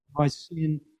My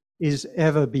sin is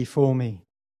ever before me.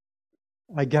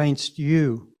 Against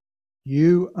you,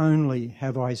 you only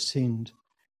have I sinned,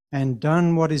 and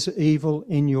done what is evil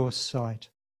in your sight,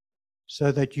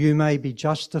 so that you may be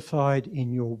justified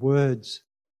in your words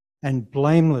and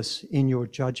blameless in your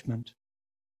judgment.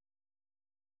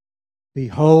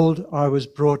 Behold, I was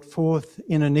brought forth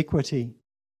in iniquity,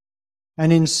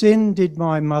 and in sin did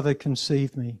my mother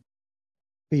conceive me.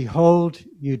 Behold,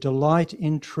 you delight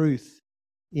in truth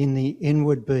in the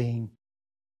inward being,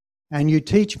 and you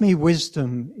teach me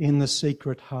wisdom in the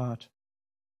secret heart.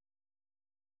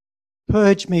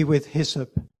 Purge me with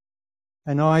hyssop,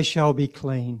 and I shall be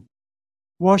clean.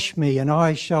 Wash me, and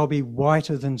I shall be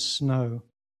whiter than snow.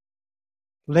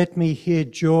 Let me hear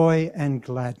joy and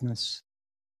gladness.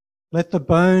 Let the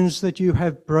bones that you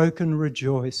have broken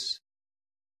rejoice.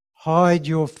 Hide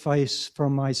your face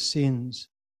from my sins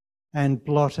and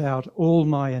blot out all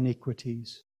my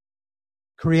iniquities.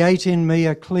 Create in me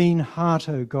a clean heart,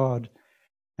 O God,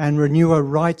 and renew a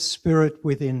right spirit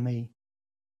within me.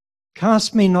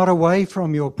 Cast me not away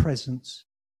from your presence,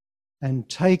 and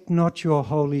take not your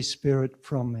Holy Spirit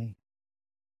from me.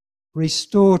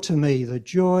 Restore to me the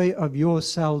joy of your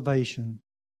salvation,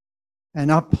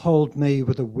 and uphold me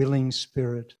with a willing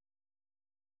spirit.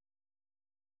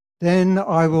 Then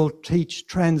I will teach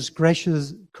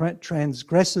transgressors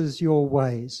your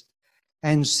ways,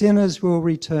 and sinners will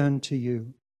return to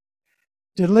you.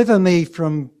 Deliver me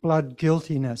from blood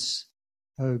guiltiness,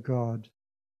 O God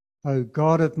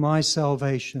of my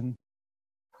salvation,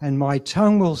 and my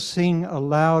tongue will sing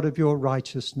aloud of your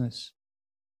righteousness.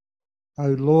 O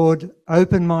Lord,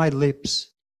 open my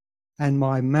lips, and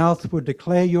my mouth will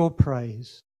declare your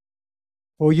praise.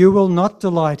 For you will not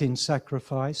delight in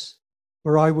sacrifice,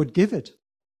 or I would give it.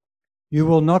 You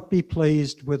will not be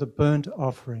pleased with a burnt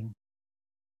offering.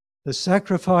 The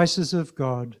sacrifices of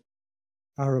God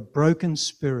are a broken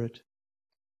spirit,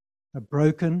 a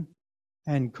broken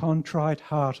and contrite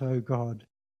heart, O God,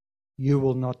 you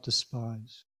will not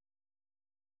despise.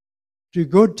 Do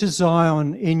good to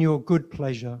Zion in your good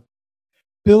pleasure.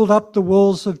 Build up the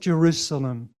walls of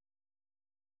Jerusalem.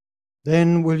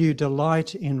 Then will you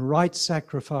delight in right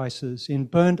sacrifices, in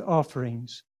burnt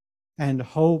offerings and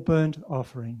whole burnt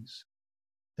offerings.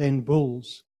 Then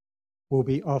bulls will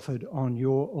be offered on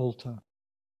your altar.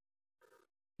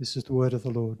 This is the word of the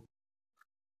Lord.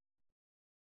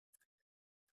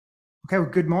 Okay, well,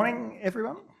 good morning,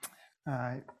 everyone.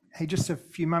 Hey, just a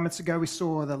few moments ago, we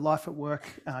saw the Life at Work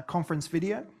conference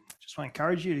video. Just want to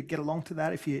encourage you to get along to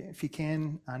that if you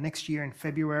can next year in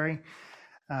February.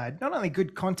 Not only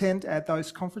good content at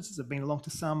those conferences, I've been along to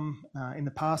some in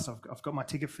the past. I've got my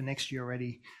ticket for next year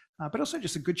already, but also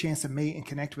just a good chance to meet and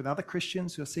connect with other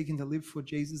Christians who are seeking to live for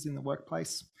Jesus in the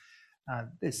workplace.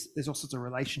 There's all sorts of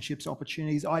relationships,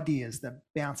 opportunities, ideas that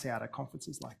bounce out at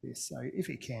conferences like this. So if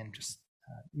you can, just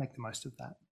make the most of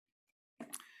that.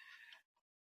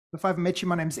 If I haven't met you,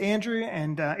 my name's Andrew,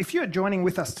 and if you're joining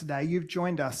with us today, you've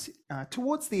joined us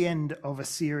towards the end of a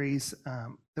series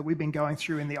that we've been going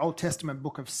through in the Old Testament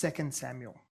book of 2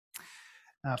 Samuel.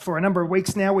 For a number of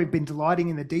weeks now, we've been delighting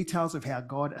in the details of how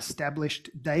God established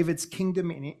David's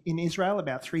kingdom in Israel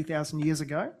about 3,000 years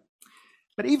ago.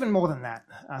 But even more than that,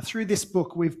 through this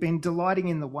book, we've been delighting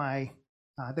in the way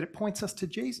that it points us to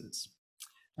Jesus,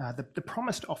 the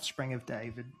promised offspring of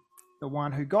David, the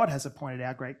one who God has appointed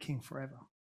our great king forever.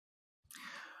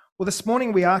 Well, this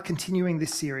morning we are continuing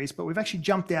this series, but we've actually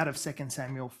jumped out of 2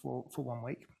 Samuel for 1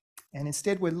 week. And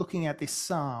instead we're looking at this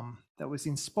psalm that was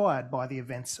inspired by the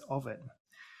events of it.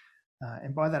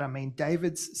 And by that I mean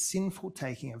David's sinful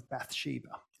taking of Bathsheba,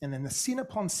 and then the sin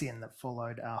upon sin that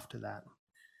followed after that.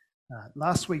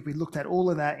 Last week we looked at all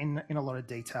of that in a lot of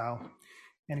detail.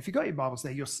 And if you've got your Bibles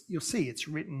there, you'll see it's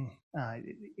written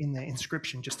in the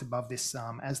inscription just above this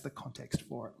psalm as the context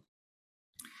for it.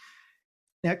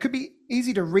 Now, it could be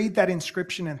easy to read that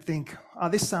inscription and think,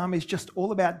 this psalm is just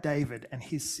all about David and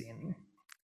his sin.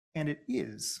 And it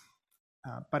is.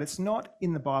 But it's not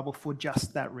in the Bible for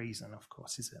just that reason, of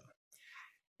course, is it?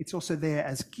 It's also there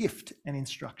as gift and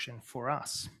instruction for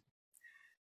us,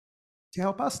 to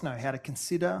help us know how to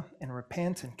consider and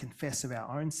repent and confess of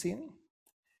our own sin,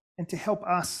 and to help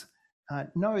us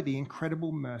know the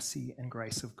incredible mercy and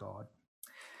grace of God.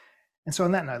 And so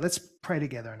on that note, let's pray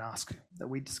together and ask that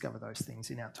we discover those things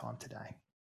in our time today.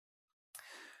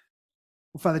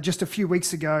 Well, Father, just a few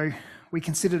weeks ago, we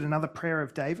considered another prayer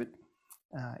of David.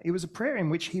 It was a prayer in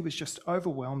which he was just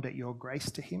overwhelmed at your grace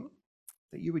to him,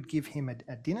 that you would give him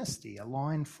a dynasty, a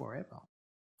line forever.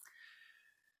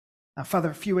 Father,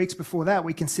 a few weeks before that,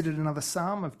 we considered another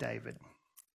psalm of David,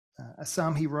 a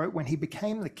psalm he wrote when he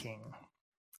became the king,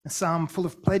 A psalm full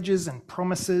of pledges and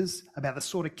promises about the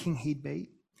sort of king he'd be.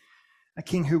 A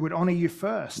king who would honour you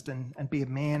first and be a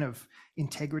man of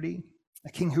integrity.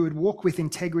 A king who would walk with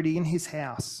integrity in his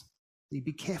house. He'd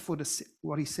be careful to see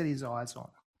what he set his eyes on.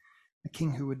 A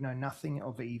king who would know nothing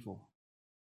of evil.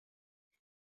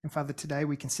 And Father, today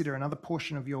we consider another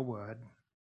portion of your word.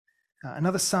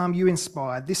 Another psalm you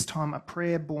inspired, this time a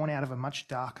prayer born out of a much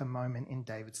darker moment in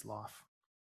David's life.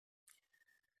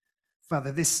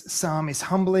 Father, this psalm is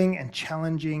humbling and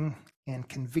challenging and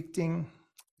convicting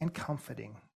and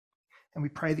comforting. And we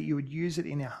pray that you would use it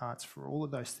in our hearts for all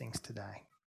of those things today.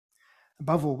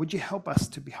 Above all, would you help us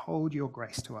to behold your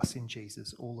grace to us in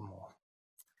Jesus all the more?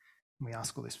 And we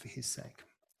ask all this for his sake.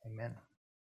 Amen.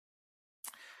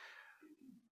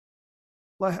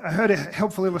 Well, I heard a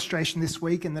helpful illustration this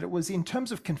week in that it was in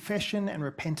terms of confession and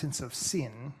repentance of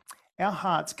sin, our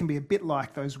hearts can be a bit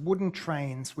like those wooden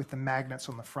trains with the magnets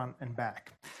on the front and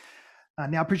back.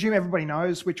 Now, I presume everybody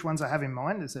knows which ones I have in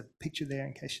mind. There's a picture there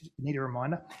in case you need a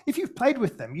reminder. If you've played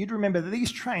with them, you'd remember that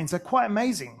these trains are quite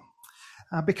amazing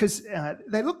because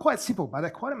they look quite simple, but they're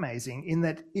quite amazing in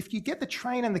that if you get the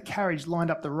train and the carriage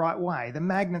lined up the right way, the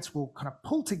magnets will kind of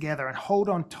pull together and hold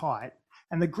on tight,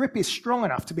 and the grip is strong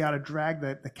enough to be able to drag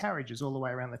the carriages all the way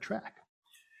around the track.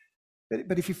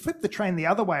 But if you flip the train the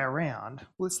other way around,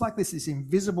 well, it's like this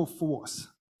invisible force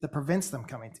that prevents them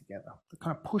coming together, that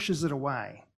kind of pushes it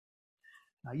away.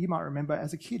 You might remember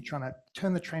as a kid trying to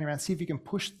turn the train around, see if you can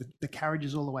push the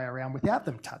carriages all the way around without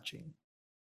them touching.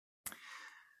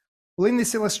 Well, in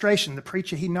this illustration, the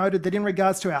preacher, he noted that in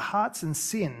regards to our hearts and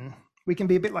sin, we can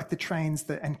be a bit like the trains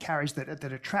and carriage that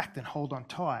attract and hold on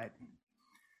tight.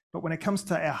 But when it comes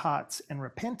to our hearts and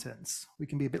repentance, we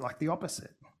can be a bit like the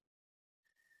opposite.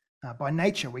 By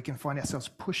nature, we can find ourselves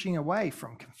pushing away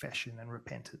from confession and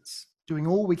repentance, doing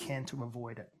all we can to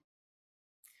avoid it.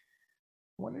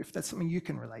 I wonder if that's something you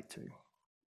can relate to.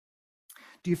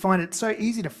 Do you find it so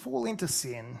easy to fall into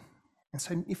sin, and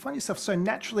so you find yourself so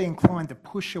naturally inclined to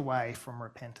push away from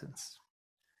repentance?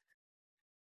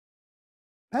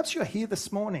 Perhaps you're here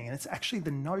this morning and it's actually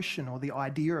the notion or the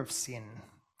idea of sin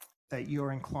that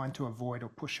you're inclined to avoid or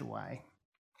push away.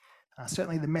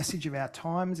 Certainly the message of our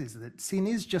times is that sin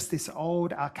is just this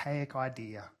old, archaic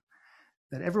idea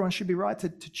that everyone should be right to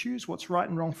choose what's right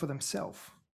and wrong for themselves.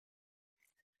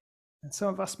 And some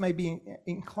of us may be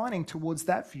inclining towards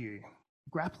that view,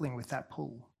 grappling with that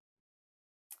pull.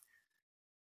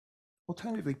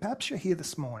 Alternatively, perhaps you're here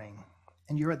this morning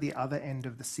and you're at the other end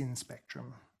of the sin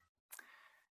spectrum.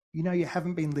 You know you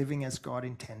haven't been living as God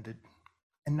intended,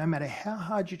 and no matter how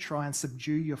hard you try and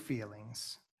subdue your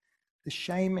feelings, the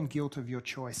shame and guilt of your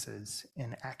choices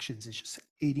and actions is just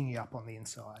eating you up on the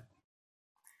inside.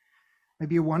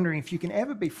 Maybe you're wondering if you can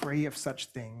ever be free of such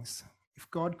things, if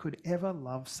God could ever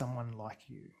love someone like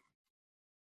you.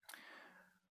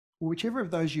 Well, whichever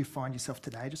of those you find yourself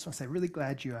today, I just want to say, really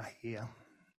glad you are here.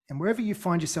 And wherever you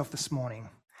find yourself this morning,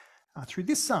 through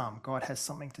this psalm, God has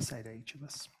something to say to each of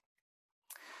us.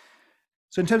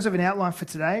 So in terms of an outline for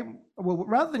today, well,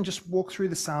 rather than just walk through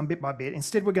the psalm bit by bit,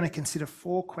 instead we're going to consider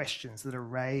 4 questions that are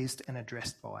raised and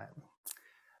addressed by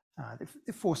it.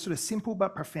 They're 4 sort of simple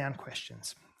but profound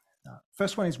questions.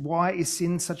 First one is, why is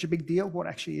sin such a big deal? What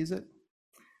actually is it?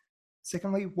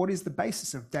 Secondly, what is the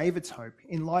basis of David's hope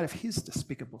in light of his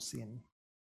despicable sin?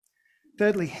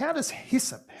 Thirdly, how does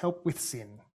hyssop help with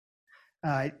sin?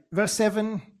 Verse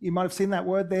 7, you might have seen that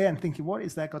word there and thinking, what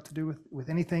is that got to do with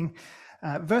anything?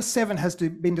 Verse 7 has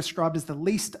been described as the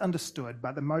least understood,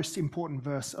 but the most important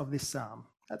verse of this psalm.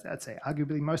 I'd say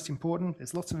arguably most important.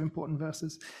 There's lots of important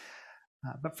verses.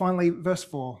 But finally, verse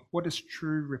 4, what does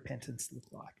true repentance look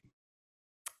like?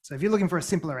 So if you're looking for a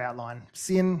simpler outline,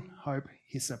 sin, hope,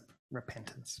 hyssop,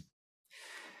 repentance.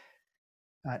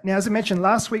 Now, as I mentioned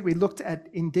last week, we looked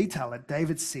in detail at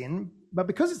David's sin, but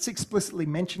because it's explicitly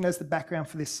mentioned as the background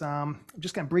for this psalm, I'm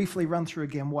just going to briefly run through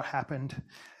again what happened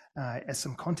as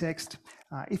some context.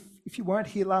 If you weren't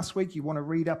here last week, you want to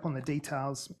read up on the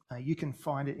details, you can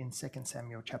find it in 2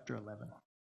 Samuel chapter 11.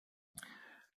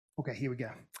 Okay, here we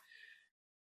go.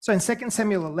 So in 2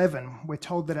 Samuel 11, we're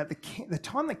told that at the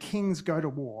time the kings go to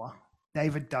war,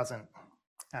 David doesn't.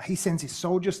 He sends his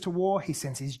soldiers to war, he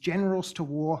sends his generals to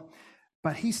war,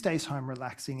 but he stays home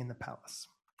relaxing in the palace.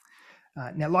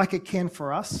 Now, like it can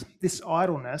for us, this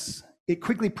idleness, it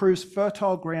quickly proves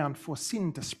fertile ground for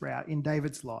sin to sprout in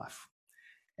David's life.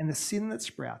 And the sin that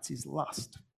sprouts is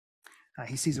lust.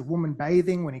 He sees a woman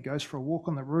bathing when he goes for a walk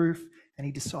on the roof, and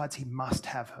he decides he must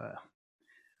have her.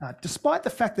 Despite the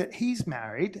fact that he's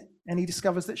married, and he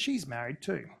discovers that she's married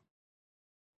too.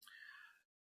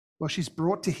 Well, she's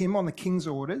brought to him on the king's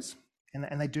orders,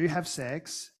 and they do have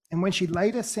sex, And when she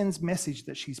later sends message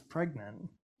that she's pregnant,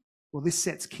 well, this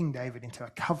sets King David into a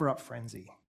cover-up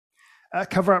frenzy. A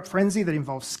cover-up frenzy that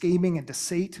involves scheming and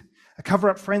deceit, a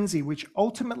cover-up frenzy which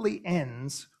ultimately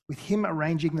ends with him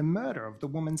arranging the murder of the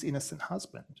woman's innocent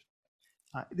husband.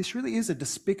 This really is a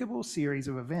despicable series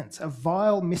of events, a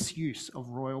vile misuse of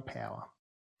royal power.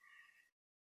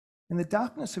 In the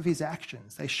darkness of his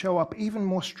actions, they show up even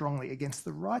more strongly against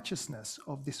the righteousness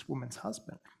of this woman's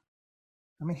husband.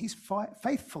 I mean, he's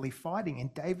faithfully fighting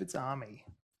in David's army,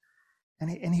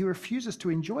 and he refuses to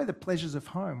enjoy the pleasures of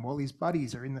home while his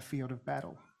buddies are in the field of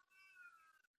battle.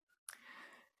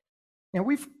 Now,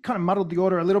 we've kind of muddled the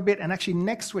order a little bit, and actually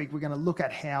next week we're going to look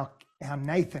at how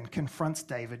Nathan confronts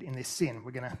David in this sin.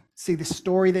 We're going to see this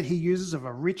story that he uses of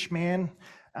a rich man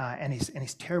and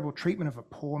his terrible treatment of a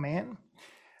poor man.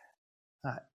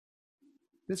 But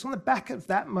it's on the back of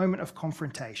that moment of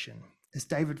confrontation, as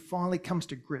David finally comes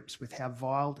to grips with how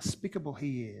vile, despicable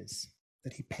he is,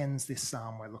 that he pens this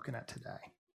psalm we're looking at today.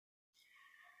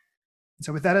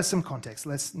 So with that as some context,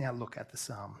 let's now look at the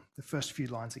psalm, the first few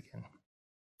lines again.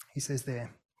 He says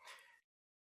there,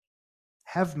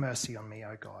 "Have mercy on me,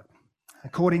 O God,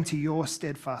 according to your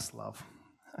steadfast love.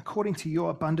 According to your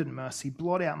abundant mercy,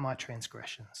 blot out my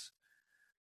transgressions.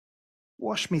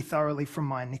 Wash me thoroughly from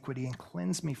my iniquity and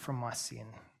cleanse me from my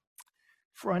sin.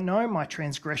 For I know my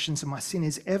transgressions and my sin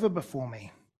is ever before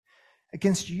me.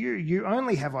 Against you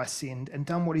only have I sinned and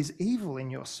done what is evil in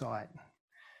your sight,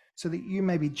 so that you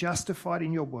may be justified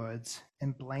in your words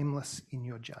and blameless in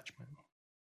your judgment."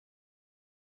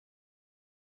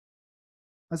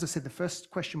 As I said, the first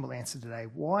question we'll answer today,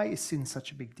 why is sin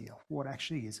such a big deal? What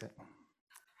actually is it?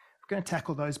 We're going to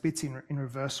tackle those bits in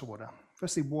reverse order.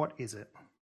 Firstly, what is it?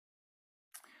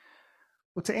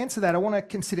 Well, to answer that, I want to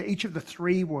consider each of the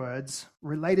three words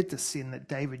related to sin that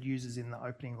David uses in the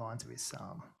opening lines of his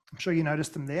psalm. I'm sure you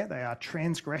noticed them there. They are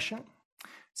transgression.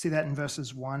 See that in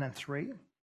verses 1 and 3.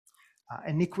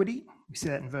 Iniquity, we see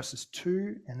that in verses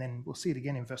 2, and then we'll see it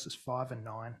again in verses 5 and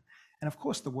 9. And of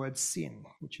course, the word sin,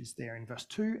 which is there in verse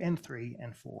 2 and 3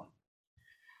 and 4.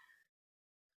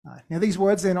 Now, these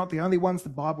words, they're not the only ones the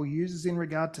Bible uses in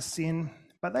regard to sin,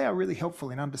 but they are really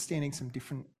helpful in understanding some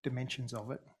different dimensions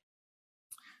of it.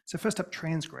 So first up,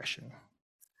 transgression.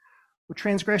 Well,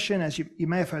 transgression, as you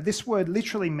may have heard, this word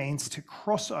literally means to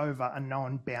cross over a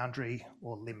known boundary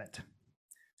or limit.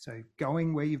 So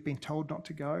going where you've been told not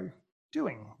to go,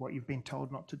 doing what you've been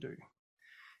told not to do.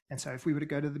 And so if we were to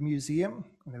go to the museum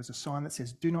and there was a sign that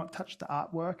says, "Do not touch the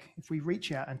artwork," if we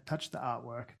reach out and touch the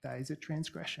artwork, that is a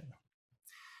transgression.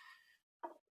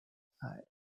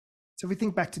 So if we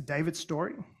think back to David's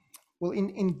story, well,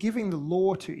 in giving the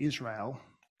law to Israel,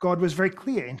 God was very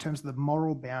clear in terms of the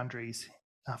moral boundaries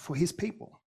for his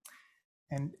people.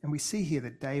 And we see here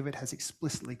that David has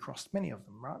explicitly crossed many of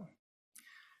them,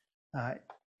 right?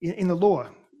 In the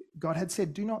law, God had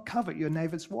said, "Do not covet your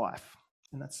neighbor's wife."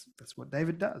 And that's what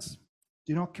David does.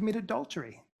 "Do not commit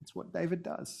adultery." That's what David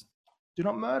does. "Do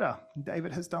not murder." And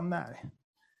David has done that.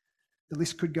 The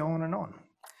list could go on and on.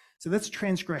 So that's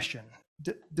transgression,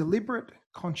 deliberate,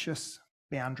 conscious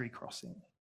boundary crossing.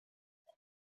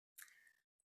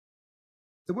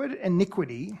 The word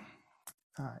iniquity,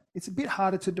 it's a bit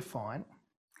harder to define,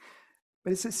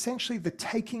 but it's essentially the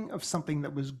taking of something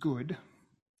that was good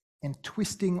and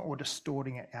twisting or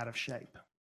distorting it out of shape.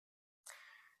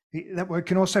 That word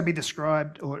can also be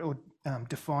described or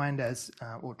defined as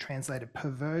or translated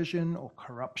perversion or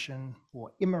corruption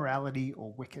or immorality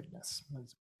or wickedness.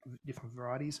 There's different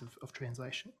varieties of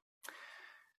translation.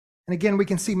 And again, we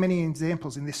can see many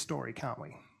examples in this story, can't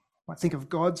we? I think of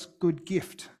God's good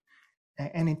gift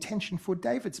and intention for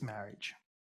David's marriage,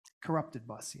 corrupted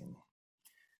by sin.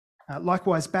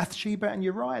 Likewise, Bathsheba and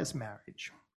Uriah's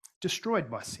marriage,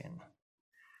 destroyed by sin.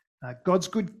 God's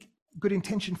good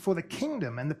intention for the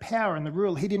kingdom and the power and the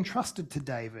rule he'd entrusted to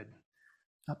David,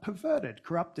 perverted,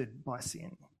 corrupted by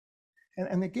sin.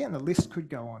 And again, the list could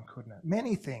go on, couldn't it?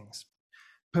 Many things,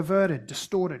 perverted,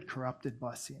 distorted, corrupted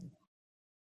by sin.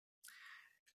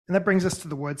 And that brings us to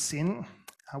the word sin,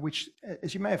 which,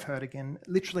 as you may have heard again,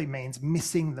 literally means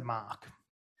missing the mark.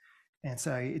 And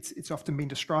so it's often been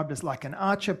described as like an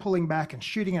archer pulling back and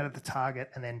shooting it at the target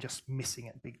and then just missing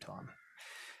it big time.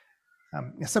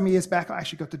 Some years back, I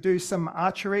actually got to do some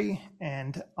archery,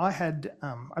 and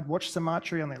I'd watched some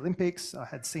archery on the Olympics. I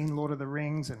had seen Lord of the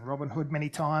Rings and Robin Hood many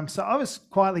times, so I was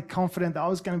quietly confident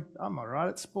that I'm all right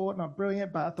at sport, not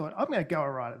brilliant, but I thought I'm going to go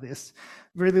all right at this.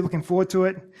 Really looking forward to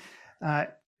it.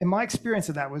 And my experience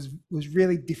of that was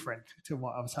really different to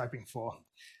what I was hoping for.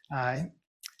 I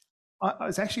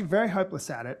was actually very hopeless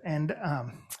at it, and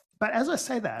but as I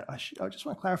say that, I just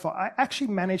want to clarify. I actually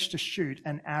managed to shoot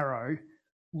an arrow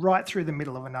right through the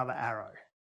middle of another arrow.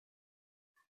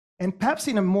 And perhaps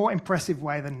in a more impressive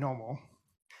way than normal,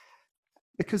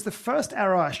 because the first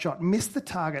arrow I shot missed the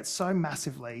target so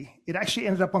massively, it actually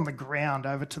ended up on the ground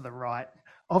over to the right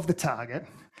of the target.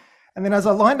 And then as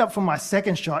I lined up for my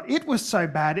second shot, it was so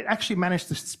bad, it actually managed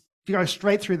to go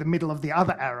straight through the middle of the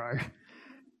other arrow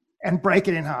and break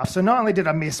it in half. So not only did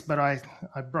I miss, but I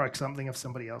broke something of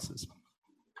somebody else's.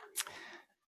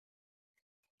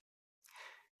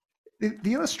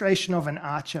 The illustration of an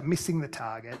archer missing the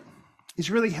target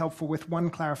is really helpful with one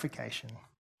clarification.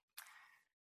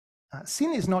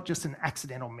 Sin is not just an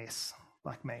accidental miss,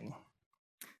 like me.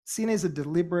 Sin is a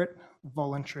deliberate,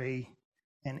 voluntary,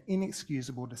 and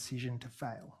inexcusable decision to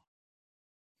fail.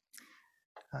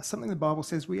 Something the Bible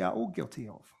says we are all guilty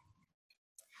of.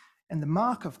 And the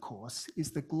mark, of course,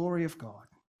 is the glory of God.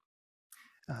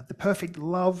 The perfect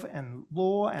love and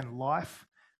law and life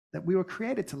that we were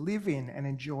created to live in and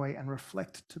enjoy and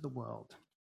reflect to the world.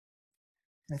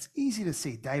 And it's easy to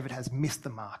see David has missed the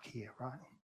mark here, right?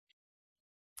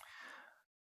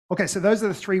 Okay, so those are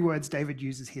the three words David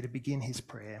uses here to begin his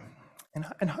prayer.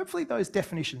 And hopefully those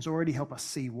definitions already help us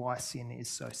see why sin is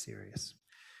so serious,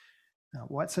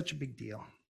 why it's such a big deal.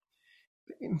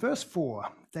 In verse 4,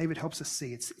 David helps us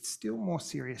see it's still more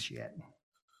serious yet.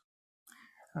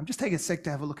 Just take a sec to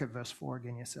have a look at verse 4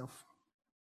 again yourself.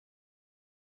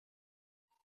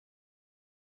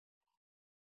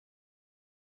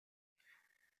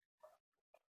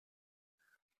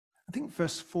 I think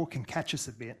verse 4 can catch us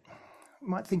a bit. You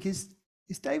might think, is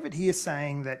David here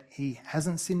saying that he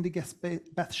hasn't sinned against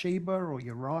Bathsheba or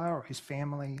Uriah or his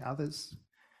family, others?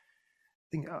 I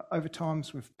think over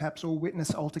times we've perhaps all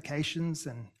witnessed altercations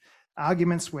and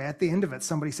arguments where at the end of it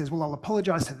somebody says, well, I'll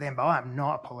apologise to them, but I'm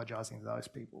not apologising to those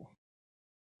people.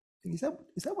 Is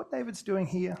that what David's doing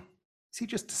here? Is he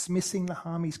just dismissing the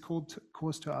harm he's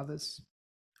caused to others?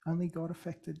 Only God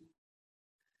affected?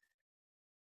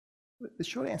 The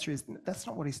short answer is that's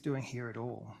not what he's doing here at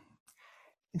all.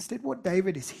 Instead, what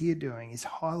David is here doing is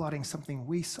highlighting something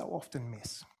we so often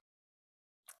miss.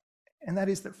 And that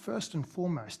is that first and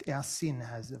foremost, our sin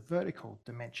has a vertical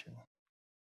dimension.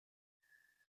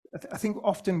 I think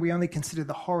often we only consider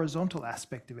the horizontal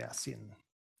aspect of our sin,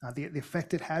 the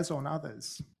effect it has on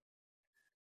others.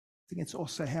 I think it's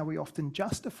also how we often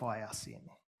justify our sin.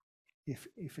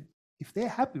 If they're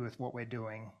happy with what we're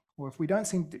doing, or if we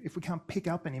can't pick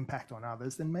up an impact on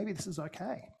others, then maybe this is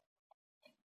okay.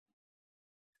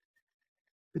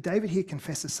 But David here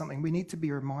confesses something we need to be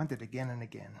reminded again and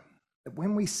again, that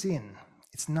when we sin,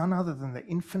 it's none other than the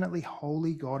infinitely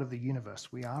holy God of the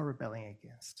universe we are rebelling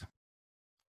against.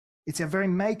 It's our very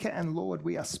maker and Lord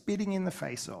we are spitting in the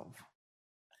face of,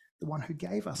 the one who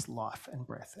gave us life and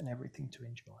breath and everything to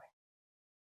enjoy.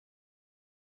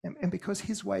 And because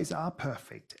his ways are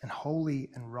perfect and holy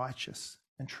and righteous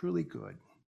and truly good,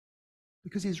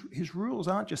 because his rules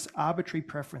aren't just arbitrary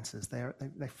preferences,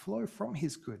 they flow from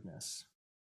his goodness.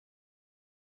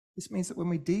 This means that when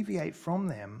we deviate from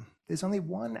them, there's only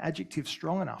one adjective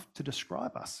strong enough to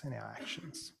describe us in our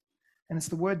actions. And it's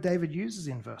the word David uses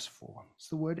in verse 4. It's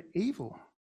the word evil.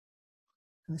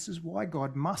 And this is why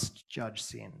God must judge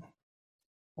sin,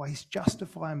 why he's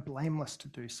justified and blameless to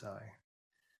do so,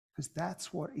 because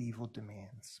that's what evil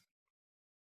demands.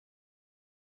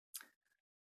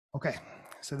 Okay,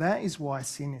 so that is why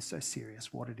sin is so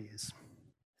serious, what it is.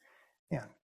 Yeah,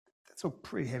 that's all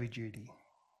pretty heavy duty.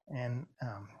 And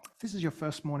if this is your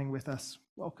first morning with us,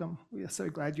 welcome. We are so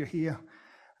glad you're here.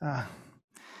 You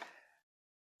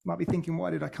might be thinking, why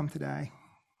did I come today?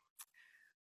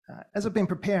 As I've been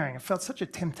preparing, I felt such a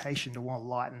temptation to want to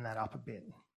lighten that up a bit.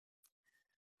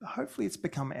 But hopefully it's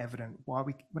become evident why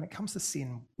when it comes to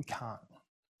sin, we can't.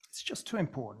 It's just too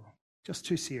important, just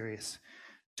too serious.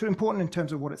 Too important in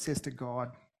terms of what it says to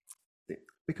God,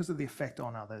 because of the effect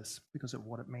on others, because of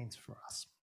what it means for us.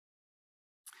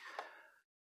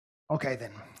 Okay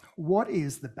then, what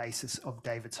is the basis of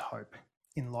David's hope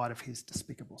in light of his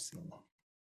despicable sin?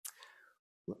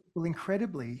 Well,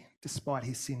 incredibly, despite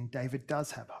his sin, David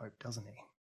does have hope, doesn't he?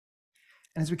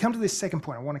 And as we come to this second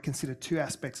point, I want to consider two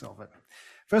aspects of it.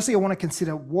 Firstly, I want to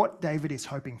consider what David is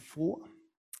hoping for.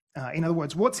 In other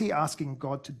words, what's he asking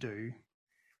God to do?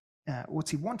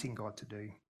 What's he wanting God to do?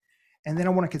 And then I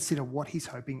want to consider what he's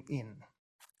hoping in.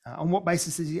 On what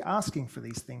basis is he asking for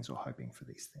these things or hoping for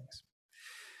these things?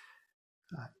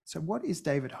 So what is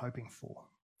David hoping for?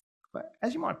 But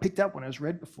as you might have picked up when it was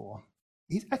read before,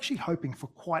 he's actually hoping for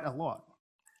quite a lot.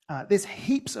 There's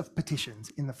heaps of petitions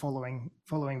in the following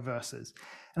verses.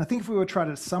 And I think if we were trying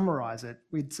to summarize it,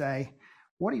 we'd say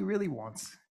what he really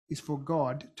wants is for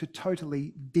God to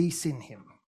totally de-sin him.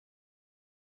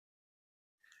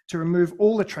 to remove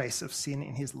all the trace of sin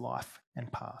in his life and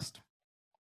past.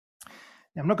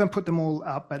 Now, I'm not going to put them all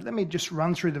up, but let me just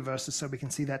run through the verses so we can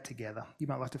see that together. You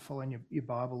might like to follow in your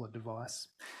Bible or device.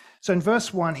 So in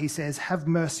verse 1, he says, "Have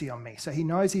mercy on me." So he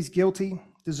knows he's guilty,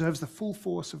 deserves the full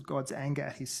force of God's anger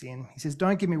at his sin. He says,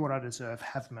 "Don't give me what I deserve,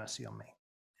 have mercy on me."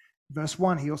 Verse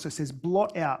 1, he also says,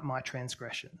 "Blot out my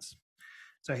transgressions."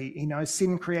 So he knows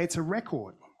sin creates a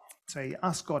record. So he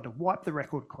asks God to wipe the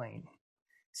record clean.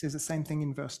 He says the same thing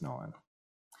in verse 9.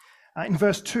 In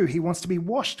verse 2, he wants to be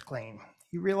washed clean.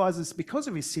 He realizes because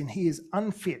of his sin, he is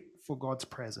unfit for God's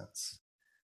presence.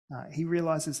 He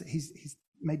realizes that he's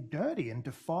made dirty and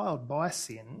defiled by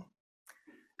sin.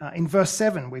 In verse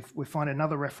 7, we find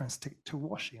another reference to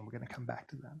washing, and we're going to come back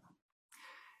to that.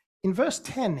 In verse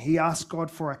 10, he asks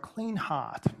God for a clean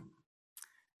heart.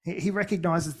 He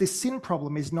recognizes this sin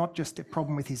problem is not just a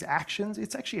problem with his actions,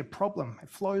 it's actually a problem. It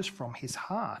flows from his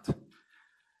heart.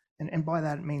 And by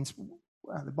that it means,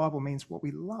 the Bible means what we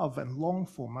love and long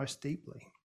for most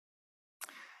deeply.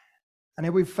 I know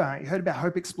we've heard about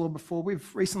Hope Explored before.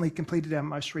 We've recently completed our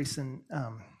most recent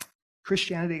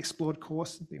Christianity Explored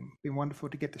course. It's been wonderful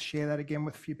to get to share that again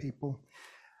with a few people.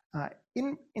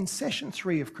 In session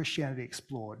 3 of Christianity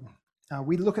Explored,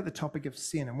 we look at the topic of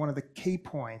sin, and one of the key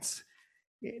points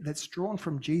that's drawn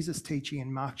from Jesus' teaching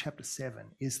in Mark chapter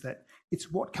 7 is that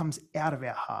it's what comes out of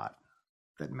our heart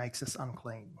that makes us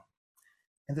unclean,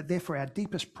 and that therefore our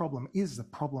deepest problem is the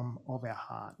problem of our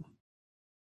heart.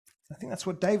 I think that's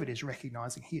what David is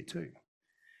recognizing here too,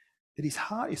 that his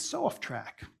heart is so off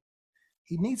track,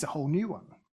 he needs a whole new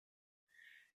one.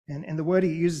 And the word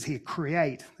he uses here,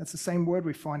 create, that's the same word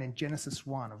we find in Genesis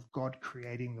 1 of God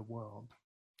creating the world.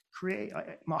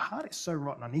 My heart is so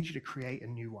rotten, I need you to create a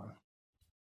new one.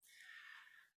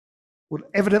 Well,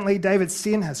 evidently, David's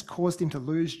sin has caused him to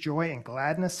lose joy and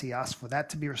gladness. He asks for that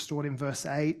to be restored in verse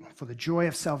 8, for the joy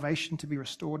of salvation to be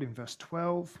restored in verse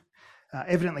 12.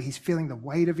 Evidently, he's feeling the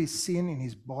weight of his sin in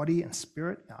his body and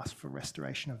spirit. He asks for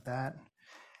restoration of that.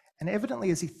 And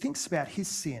evidently, as he thinks about his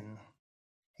sin,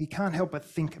 he can't help but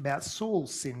think about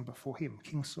Saul's sin before him,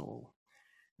 King Saul,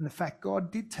 and the fact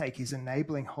God did take his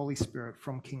enabling Holy Spirit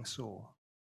from King Saul.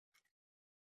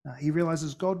 He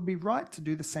realizes God would be right to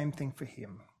do the same thing for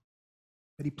him.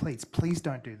 But he pleads, please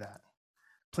don't do that.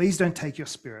 Please don't take your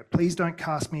spirit. Please don't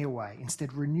cast me away.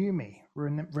 Instead, renew me,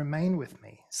 remain with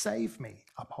me, save me,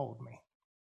 uphold me.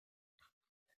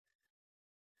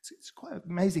 It's quite an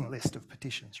amazing list of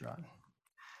petitions, right?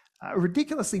 A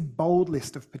ridiculously bold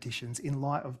list of petitions in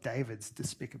light of David's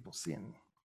despicable sin.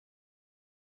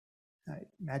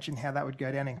 Imagine how that would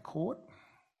go down in court.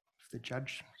 If the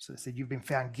judge sort of said, "You've been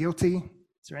found guilty.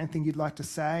 Is there anything you'd like to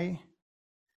say?"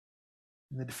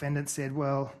 And the defendant said,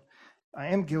 "Well, I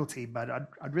am guilty, but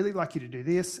I'd really like you to do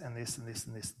this and this and this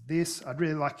and this and this. I'd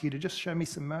really like you to just show me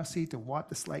some mercy, to wipe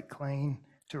the slate clean,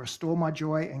 to restore my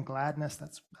joy and gladness.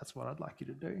 That's what I'd like you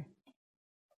to do."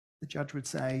 The judge would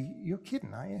say, "You're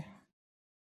kidding, are you?"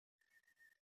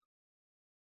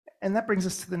 And that brings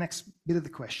us to the next bit of the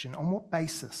question. On what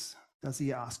basis does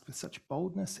he ask for such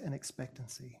boldness and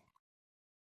expectancy?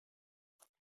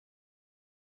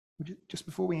 Just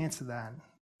before we answer that,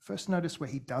 first notice where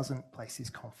he doesn't place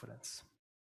his confidence.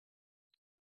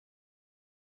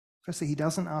 Firstly, he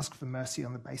doesn't ask for mercy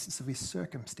on the basis of his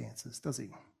circumstances, does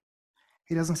he?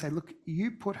 He doesn't say, "Look,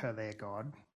 you put her there,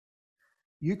 God.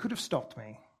 You could have stopped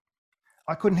me.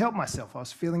 I couldn't help myself. I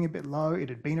was feeling a bit low. It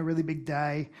had been a really big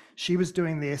day. She was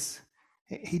doing this."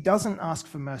 He doesn't ask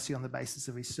for mercy on the basis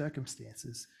of his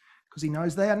circumstances because he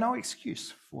knows they are no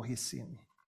excuse for his sin.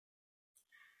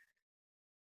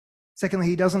 Secondly,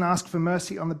 he doesn't ask for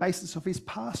mercy on the basis of his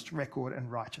past record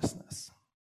and righteousness.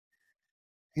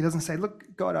 He doesn't say,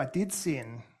 "Look, God, I did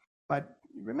sin, but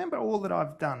remember all that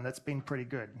I've done that's been pretty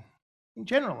good. In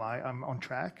general, I'm on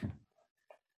track.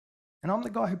 And I'm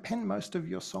the guy who penned most of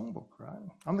your songbook, right?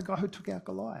 I'm the guy who took out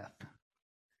Goliath."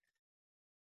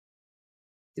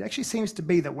 It actually seems to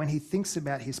be that when he thinks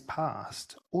about his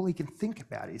past, all he can think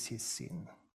about is his sin.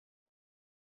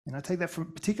 And I take that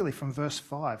particularly from verse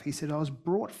 5. He said, "I was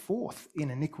brought forth in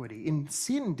iniquity. In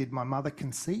sin did my mother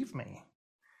conceive me."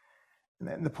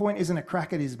 And the point isn't a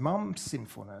crack at his mum's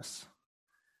sinfulness.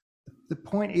 The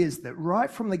point is that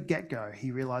right from the get-go,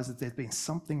 he realizes there's been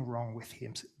something wrong with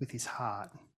him, with his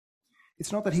heart.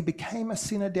 It's not that he became a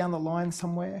sinner down the line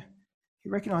somewhere. He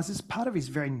recognizes it's part of his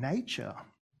very nature,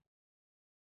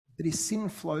 that his sin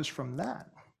flows from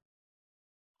that.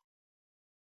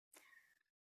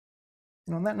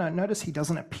 And on that note, notice he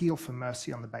doesn't appeal for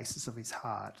mercy on the basis of his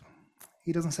heart.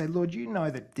 He doesn't say, "Lord, you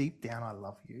know that deep down I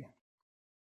love you."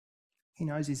 He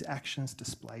knows his actions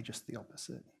display just the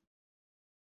opposite.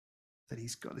 that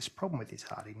he's got this problem with his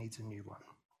heart. He needs a new one.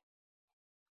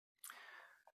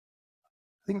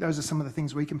 I think those are some of the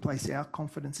things we can place our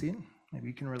confidence in. Maybe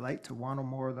you can relate to one or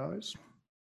more of those.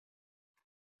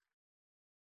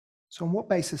 So on what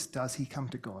basis does he come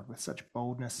to God with such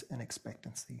boldness and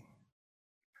expectancy?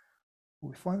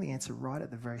 Well, we find the answer right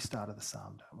at the very start of the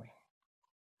psalm, don't we?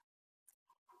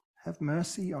 Have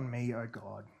mercy on me, O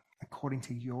God, according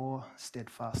to your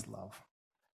steadfast love.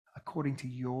 According to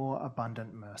your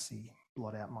abundant mercy,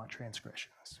 blot out my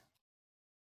transgressions.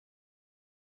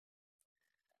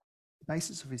 The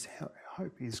basis of his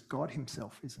hope is God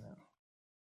himself, isn't it?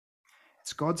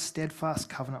 It's God's steadfast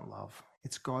covenant love.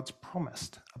 It's God's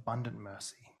promised abundant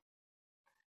mercy.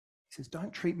 He says,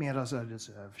 don't treat me as I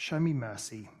deserve. Show me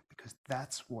mercy, because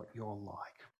that's what you're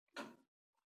like.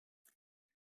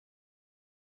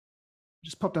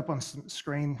 Just popped up on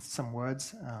screen some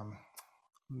words.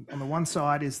 On the one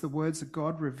side is the words that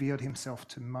God revealed himself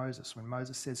to Moses when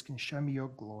Moses says, can you show me your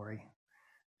glory?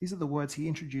 These are the words he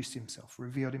introduced himself,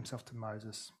 revealed himself to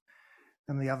Moses.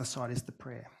 And the other side is the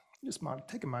prayer. Just might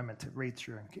take a moment to read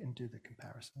through and do the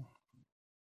comparison.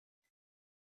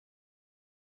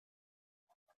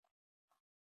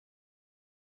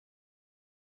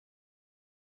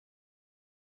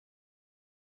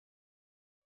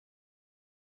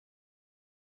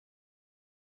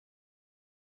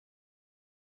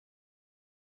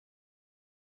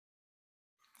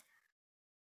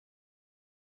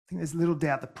 I think there's little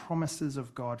doubt the promises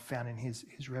of God found in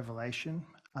his revelation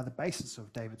are the basis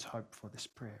of David's hope for this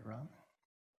prayer, right?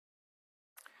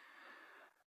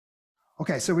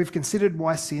 Okay, so we've considered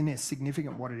why sin is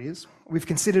significant, what it is. We've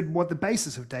considered what the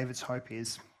basis of David's hope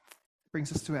is.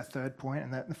 Brings us to our third point,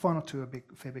 and the final two are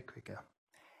a fair bit quicker.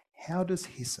 How does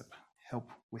hyssop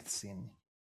help with sin?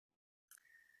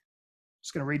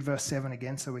 Just going to read verse 7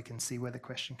 again so we can see where the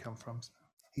question comes from.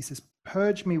 He says,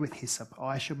 purge me with hyssop,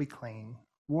 I shall be clean.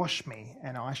 Wash me,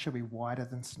 and I shall be whiter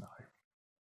than snow.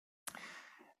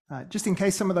 Just in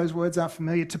case some of those words aren't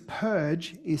familiar, to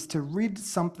purge is to rid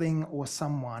something or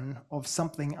someone of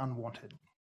something unwanted.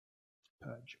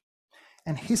 Purge.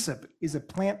 And hyssop is a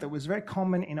plant that was very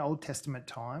common in Old Testament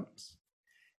times.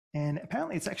 And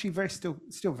apparently it's actually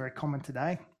still very common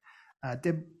today.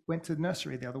 Deb went to the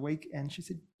nursery the other week and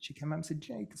she came up and said,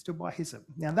 you can still buy hyssop.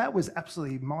 Now that was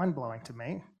absolutely mind-blowing to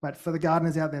me, but for the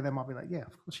gardeners out there, they might be like, yeah,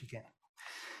 of course you can.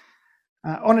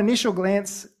 On initial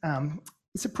glance,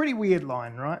 it's a pretty weird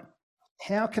line, right?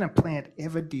 How can a plant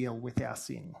ever deal with our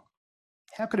sin?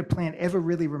 How could a plant ever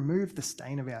really remove the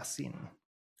stain of our sin?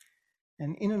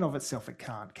 And in and of itself, it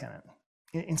can't, can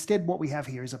it? Instead, what we have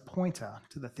here is a pointer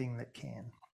to the thing that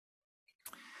can.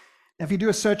 Now, if you do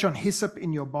a search on hyssop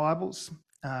in your Bibles,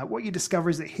 what you discover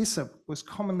is that hyssop was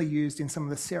commonly used in some of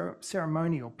the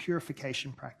ceremonial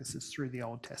purification practices through the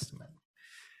Old Testament.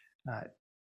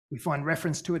 We find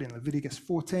reference to it in Leviticus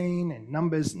 14 and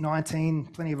Numbers 19,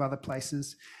 plenty of other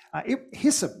places.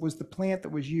 Hyssop was the plant that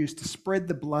was used to spread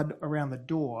the blood around the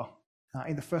door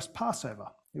in the first Passover.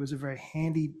 It was a very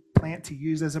handy plant to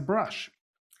use as a brush.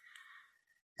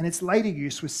 And its later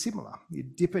use was similar. You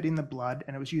dip it in the blood,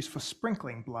 and it was used for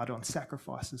sprinkling blood on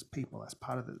sacrifices people as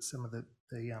part of some of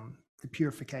the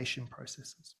purification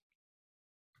processes.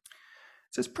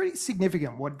 So it's pretty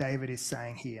significant what David is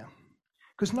saying here.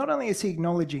 Because not only is he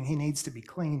acknowledging he needs to be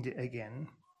cleaned again,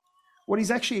 what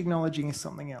he's actually acknowledging is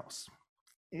something else.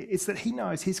 It's that he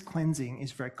knows his cleansing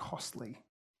is very costly.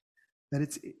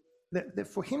 That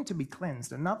for him to be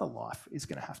cleansed, another life is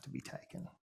going to have to be taken.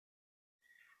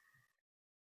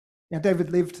 Now, David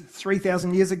lived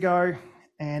 3,000 years ago,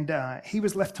 and he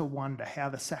was left to wonder how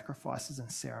the sacrifices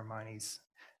and ceremonies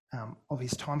of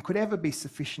his time could ever be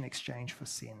sufficient exchange for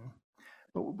sin.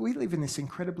 But we live in this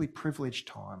incredibly privileged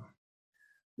time.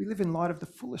 We live in light of the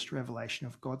fullest revelation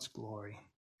of God's glory,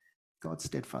 God's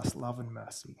steadfast love and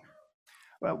mercy.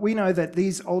 Well, we know that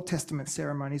these Old Testament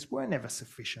ceremonies were never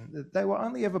sufficient, that they were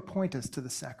only ever pointers to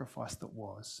the sacrifice that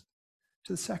was,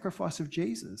 to the sacrifice of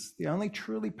Jesus, the only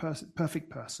truly perfect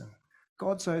person,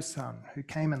 God's own Son, who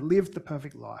came and lived the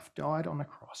perfect life, died on a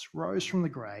cross, rose from the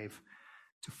grave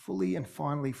to fully and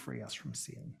finally free us from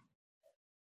sin.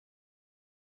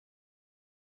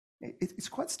 It's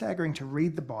quite staggering to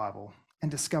read the Bible and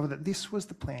discover that this was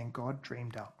the plan God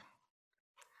dreamed up.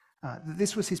 That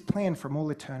this was his plan from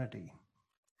all eternity.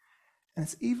 And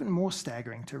it's even more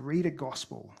staggering to read a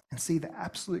gospel and see the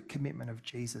absolute commitment of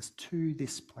Jesus to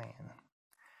this plan.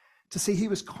 To see he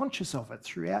was conscious of it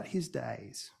throughout his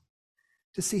days.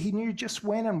 To see he knew just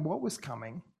when and what was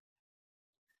coming.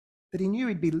 That he knew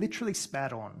he'd be literally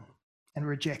spat on and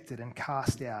rejected and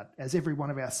cast out, as every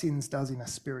one of our sins does in a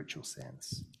spiritual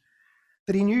sense.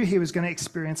 That he knew he was going to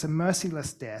experience a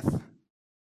merciless death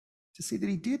to see that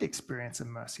he did experience a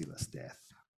merciless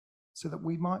death so that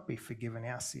we might be forgiven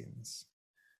our sins,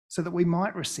 so that we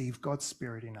might receive God's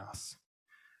Spirit in us,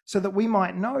 so that we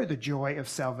might know the joy of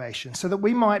salvation, so that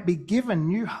we might be given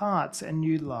new hearts and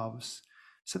new loves,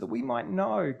 so that we might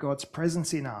know God's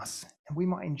presence in us and we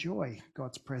might enjoy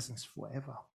God's presence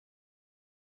forever.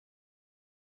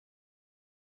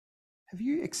 Have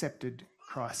you accepted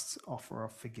Christ's offer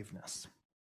of forgiveness?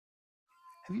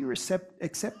 Have you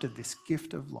accepted this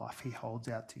gift of life he holds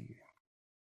out to you?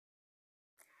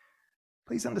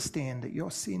 Please understand that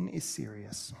your sin is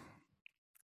serious,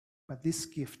 but this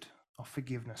gift of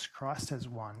forgiveness Christ has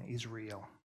won is real,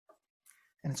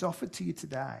 and it's offered to you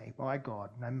today by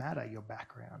God, no matter your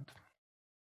background.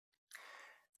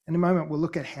 In a moment, we'll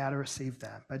look at how to receive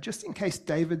that, but just in case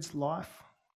David's life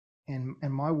and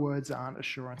my words aren't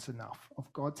assurance enough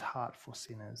of God's heart for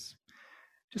sinners,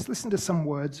 just listen to some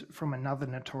words from another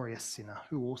notorious sinner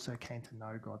who also came to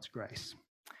know God's grace.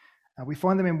 We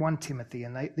find them in 1 Timothy,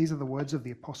 and these are the words of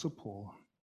the Apostle Paul.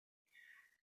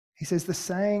 He says, "The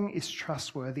saying is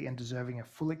trustworthy and deserving of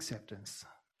full acceptance,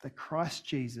 that Christ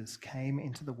Jesus came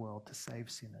into the world to save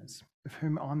sinners, of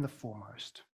whom I'm the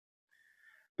foremost.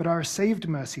 But I received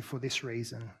mercy for this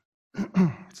reason,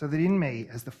 so that in me,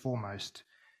 as the foremost,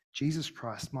 Jesus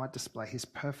Christ might display his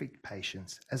perfect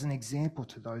patience as an example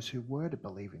to those who were to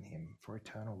believe in him for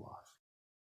eternal life."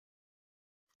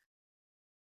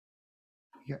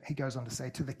 He goes on to say,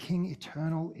 "To the King,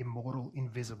 eternal, immortal,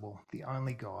 invisible, the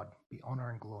only God, be honour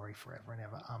and glory forever and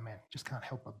ever. Amen." Just can't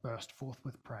help but burst forth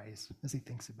with praise as he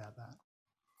thinks about that.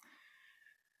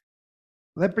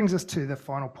 Well, that brings us to the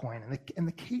final point and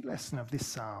the key lesson of this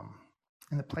psalm,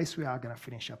 and the place we are going to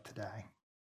finish up today.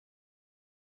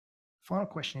 The final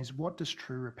question is, what does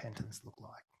true repentance look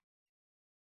like?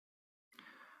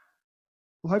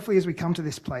 Well, hopefully as we come to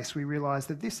this place, we realise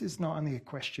that this is not only a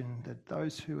question that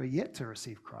those who are yet to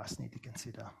receive Christ need to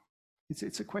consider.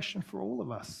 It's a question for all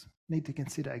of us need to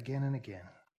consider again and again.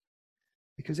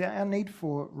 Because our need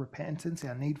for repentance,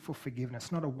 our need for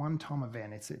forgiveness, not a one-time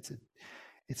event.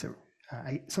 It's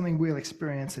something we'll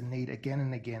experience and need again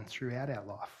and again throughout our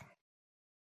life.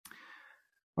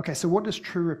 Okay, so what does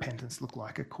true repentance look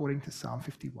like according to Psalm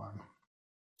 51?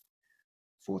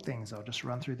 4 things, I'll just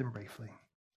run through them briefly.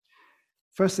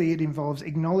 Firstly, it involves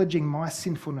acknowledging my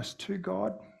sinfulness to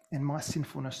God and my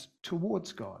sinfulness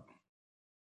towards God.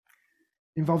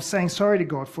 It involves saying sorry to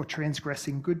God for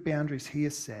transgressing good boundaries he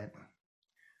has set,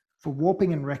 for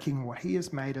warping and wrecking what he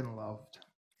has made and loved,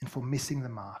 and for missing the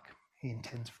mark he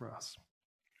intends for us.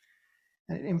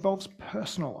 And it involves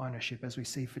personal ownership, as we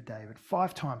see for David.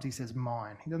 5 times he says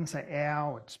mine. He doesn't say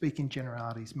our, or speak in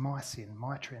generalities, my sin,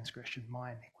 my transgression,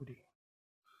 my iniquity.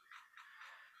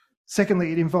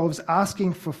 Secondly, it involves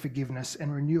asking for forgiveness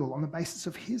and renewal on the basis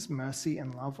of his mercy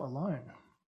and love alone.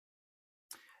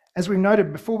 As we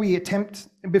noted before, we can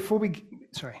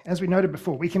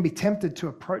be tempted to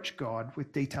approach God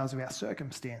with details of our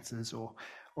circumstances or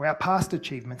our past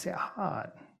achievements, our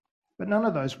heart. But none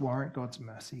of those warrant God's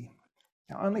mercy.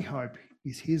 Our only hope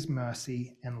is his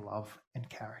mercy and love and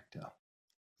character.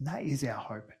 And that is our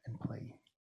hope and plea.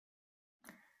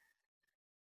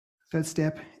 Third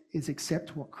step is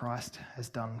accept what Christ has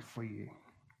done for you.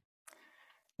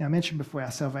 Now, I mentioned before,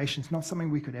 our salvation is not something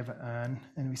we could ever earn.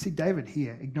 And we see David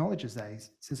here acknowledges that. He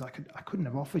says, I couldn't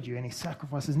have offered you any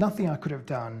sacrifices, nothing I could have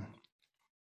done.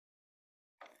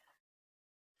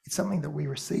 It's something that we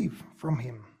receive from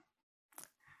him.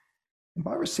 And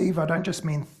by receive, I don't just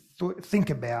mean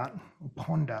think about or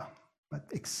ponder, but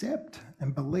accept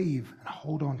and believe and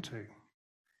hold on to.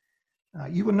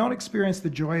 You will not experience the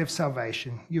joy of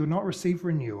salvation. You will not receive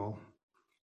renewal.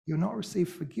 You will not receive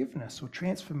forgiveness or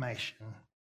transformation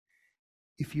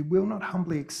if you will not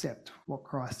humbly accept what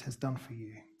Christ has done for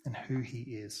you and who he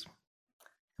is.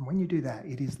 And when you do that,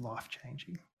 it is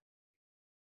life-changing.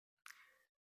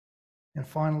 And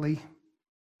finally,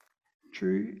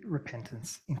 true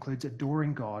repentance includes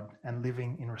adoring God and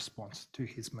living in response to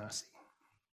his mercy.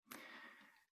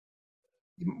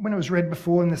 When it was read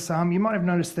before in the psalm, you might have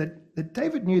noticed that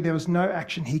David knew there was no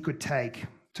action he could take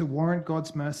to warrant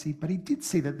God's mercy, but he did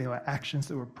see that there were actions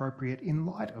that were appropriate in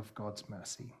light of God's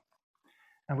mercy.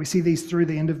 And we see these through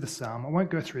the end of the psalm. I won't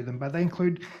go through them, but they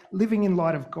include living in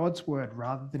light of God's word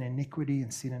rather than iniquity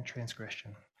and sin and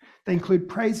transgression. They include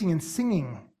praising and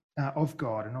singing of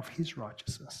God and of his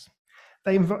righteousness.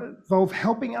 They involve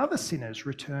helping other sinners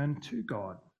return to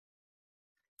God.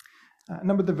 A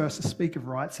number of the verses speak of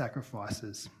right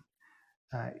sacrifices.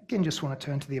 Again, just want to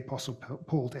turn to the Apostle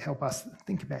Paul to help us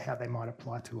think about how they might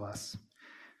apply to us.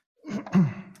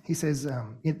 He says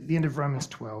at the end of Romans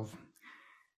 12,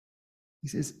 He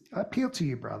says, I appeal to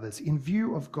you, brothers, in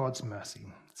view of God's mercy,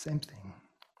 same thing,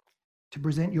 to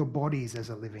present your bodies as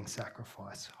a living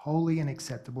sacrifice, holy and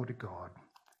acceptable to God.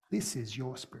 This is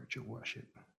your spiritual worship.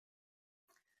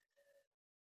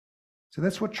 So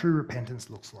that's what true repentance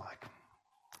looks like.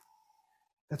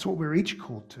 That's what we're each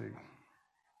called to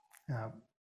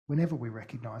whenever we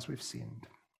recognize we've sinned.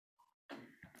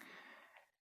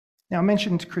 Now, I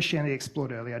mentioned Christianity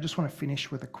Explored earlier. I just want to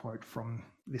finish with a quote from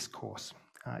this course.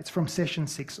 It's from session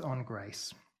 6 on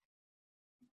grace.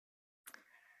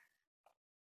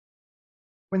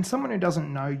 When someone who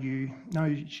doesn't know you,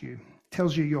 knows you,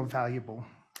 tells you you're valuable,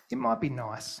 it might be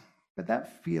nice, but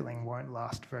that feeling won't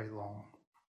last very long.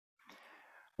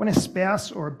 When a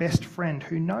spouse or a best friend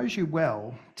who knows you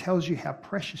well tells you how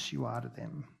precious you are to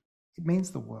them, it means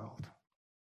the world.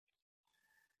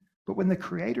 But when the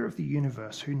creator of the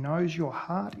universe, who knows your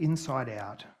heart inside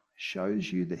out,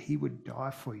 shows you that he would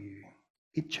die for you,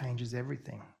 it changes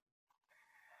everything.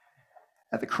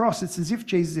 At the cross, it's as if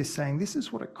Jesus is saying, this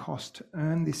is what it costs to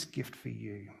earn this gift for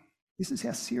you. This is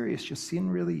how serious your sin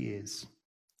really is.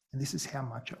 And this is how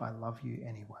much I love you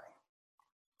anyway.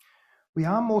 We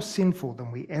are more sinful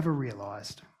than we ever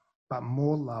realized, but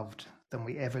more loved than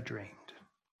we ever dreamed.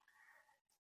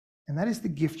 And that is the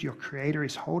gift your Creator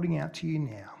is holding out to you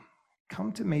now.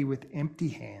 Come to me with empty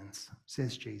hands,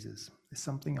 says Jesus. There's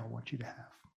something I want you to have.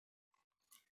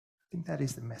 I think that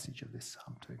is the message of this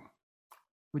psalm too.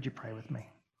 Would you pray with me?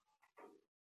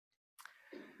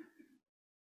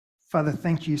 Father,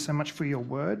 thank you so much for your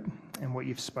word and what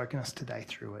you've spoken us today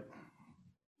through it.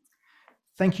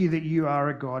 Thank you that you are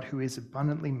a God who is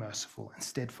abundantly merciful and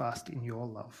steadfast in your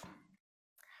love.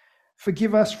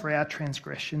 Forgive us for our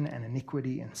transgression and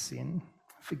iniquity and sin.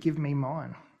 Forgive me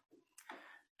mine.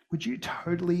 Would you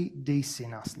totally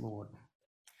de-sin us, Lord?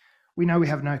 We know we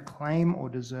have no claim or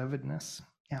deservedness.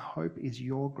 Our hope is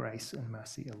your grace and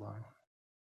mercy alone.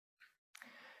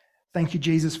 Thank you,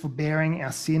 Jesus, for bearing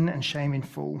our sin and shame in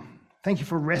full. Thank you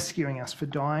for rescuing us, for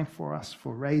dying for us,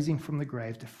 for raising from the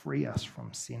grave to free us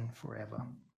from sin forever.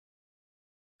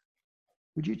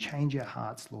 Would you change our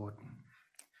hearts, Lord?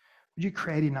 Would you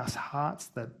create in us hearts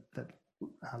that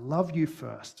love you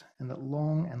first and that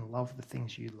long and love the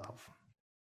things you love?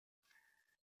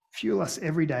 Fuel us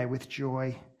every day with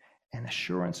joy and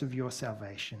assurance of your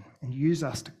salvation, and use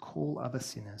us to call other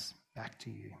sinners back to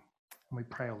you. And we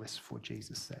pray all this for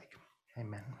Jesus' sake.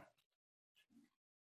 Amen.